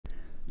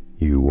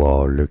You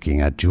are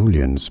looking at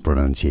Julian's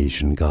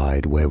pronunciation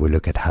guide, where we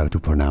look at how to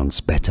pronounce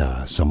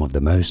better some of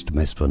the most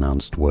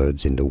mispronounced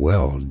words in the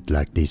world,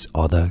 like this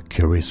other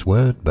curious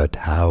word. But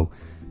how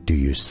do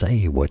you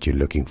say what you're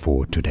looking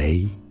for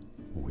today?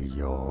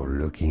 We are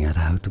looking at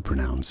how to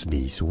pronounce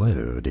this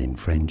word in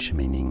French,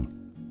 meaning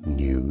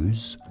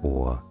news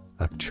or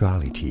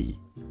actuality.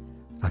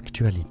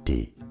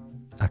 Actualité,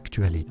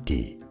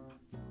 actualité,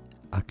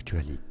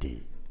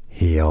 actualité.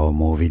 Here are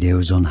more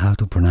videos on how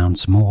to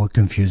pronounce more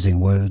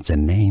confusing words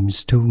and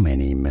names too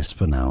many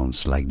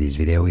mispronounced. Like this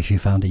video if you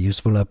found it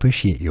useful. I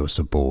appreciate your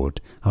support.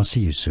 I'll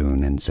see you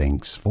soon and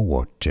thanks for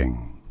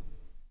watching.